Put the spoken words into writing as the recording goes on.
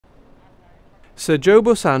Sir Joe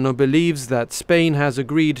Bossano believes that Spain has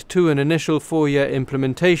agreed to an initial 4-year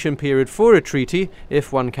implementation period for a treaty,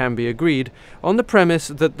 if one can be agreed, on the premise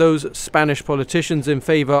that those Spanish politicians in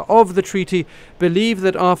favour of the treaty believe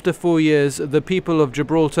that after 4 years the people of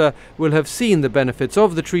Gibraltar will have seen the benefits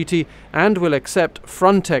of the treaty and will accept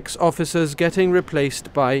Frontex officers getting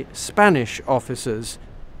replaced by Spanish officers.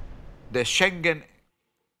 The Schengen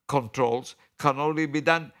controls can only be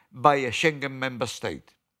done by a Schengen member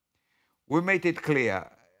state. We made it clear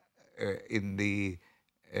in the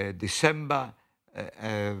December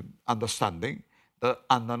understanding that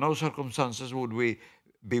under no circumstances would we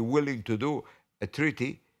be willing to do a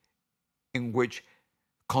treaty in which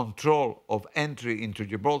control of entry into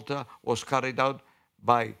Gibraltar was carried out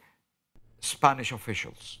by Spanish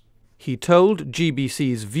officials. He told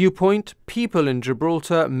GBC's Viewpoint people in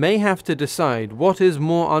Gibraltar may have to decide what is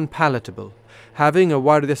more unpalatable: having a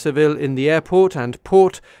Guardia Civil in the airport and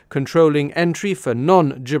port controlling entry for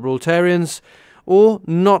non-Gibraltarians, or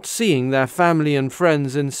not seeing their family and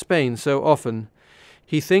friends in Spain so often.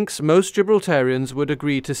 He thinks most Gibraltarians would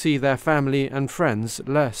agree to see their family and friends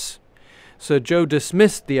less. Sir Joe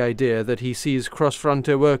dismissed the idea that he sees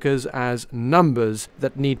cross-frontier workers as numbers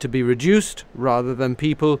that need to be reduced rather than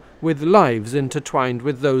people with lives intertwined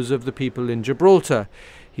with those of the people in Gibraltar.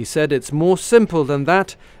 He said it's more simple than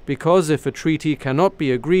that, because if a treaty cannot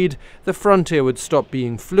be agreed, the frontier would stop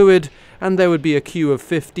being fluid and there would be a queue of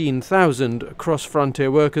 15,000 cross-frontier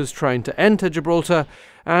workers trying to enter Gibraltar,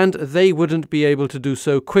 and they wouldn't be able to do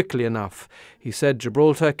so quickly enough. He said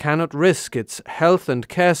Gibraltar cannot risk its health and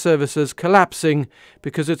care services collapsing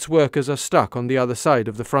because its workers are stuck on the other side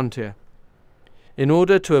of the frontier. In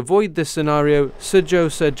order to avoid this scenario, Sir Joe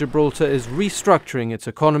said Gibraltar is restructuring its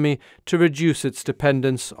economy to reduce its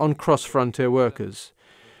dependence on cross-frontier workers.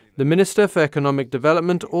 The Minister for Economic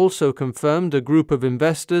Development also confirmed a group of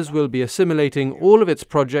investors will be assimilating all of its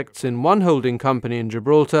projects in one holding company in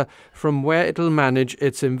Gibraltar, from where it'll manage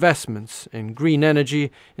its investments in green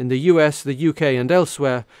energy in the US, the UK and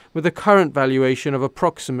elsewhere, with a current valuation of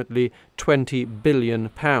approximately £20 billion.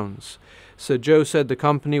 Sir Joe said the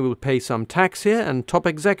company will pay some tax here, and top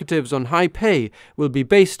executives on high pay will be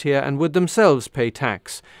based here and would themselves pay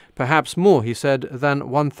tax, perhaps more, he said, than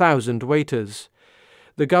 1,000 waiters.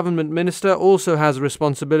 The government minister also has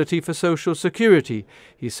responsibility for social security.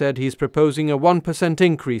 He said he's proposing a 1%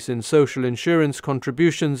 increase in social insurance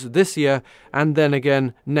contributions this year and then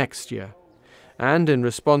again next year. And in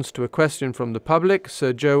response to a question from the public,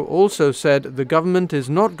 Sir Joe also said the government is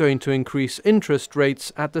not going to increase interest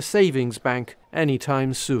rates at the savings bank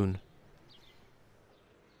anytime soon.